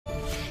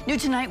New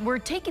tonight, we're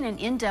taking an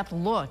in-depth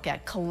look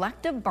at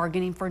collective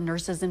bargaining for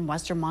nurses in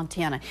western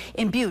Montana.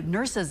 In Butte,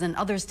 nurses and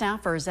other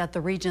staffers at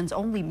the region's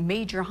only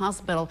major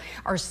hospital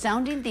are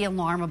sounding the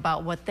alarm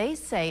about what they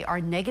say are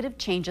negative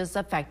changes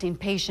affecting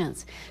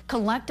patients.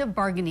 Collective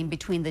bargaining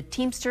between the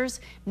Teamsters,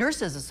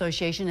 Nurses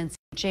Association, and St.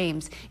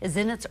 James is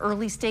in its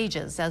early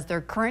stages as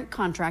their current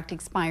contract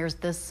expires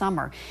this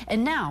summer.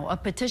 And now a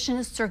petition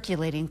is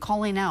circulating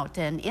calling out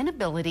an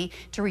inability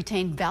to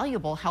retain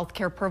valuable health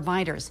care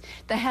providers.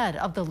 The head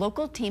of the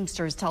local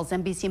Teamsters tells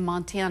NBC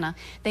Montana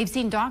they've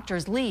seen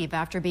doctors leave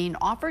after being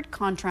offered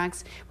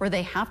contracts where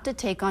they have to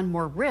take on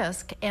more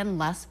risk and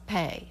less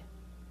pay.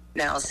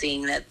 Now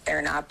seeing that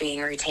they're not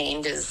being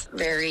retained is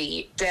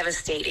very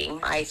devastating,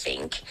 I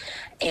think.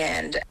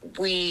 And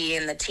we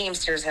in the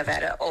Teamsters have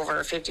had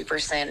over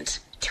 50%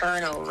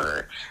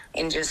 turnover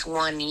in just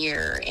 1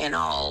 year in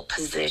all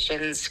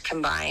positions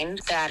combined.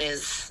 That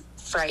is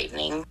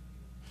frightening.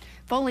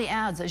 Foley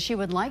adds she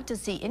would like to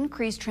see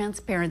increased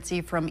transparency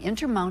from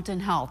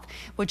Intermountain Health,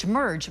 which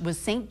merged with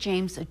St.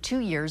 James 2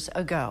 years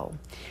ago.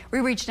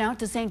 We reached out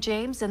to St.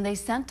 James and they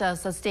sent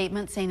us a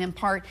statement saying in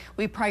part,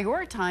 we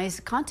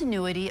prioritize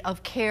continuity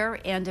of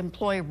care and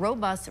employ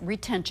robust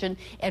retention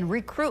and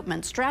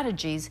recruitment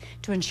strategies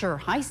to ensure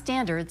high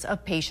standards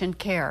of patient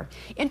care.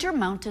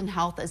 Intermountain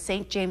Health at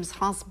St. James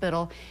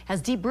Hospital has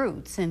deep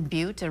roots in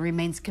Butte and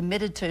remains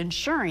committed to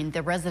ensuring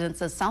the residents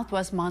of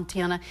Southwest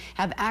Montana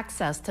have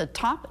access to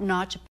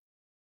top-notch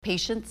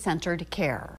patient-centered care.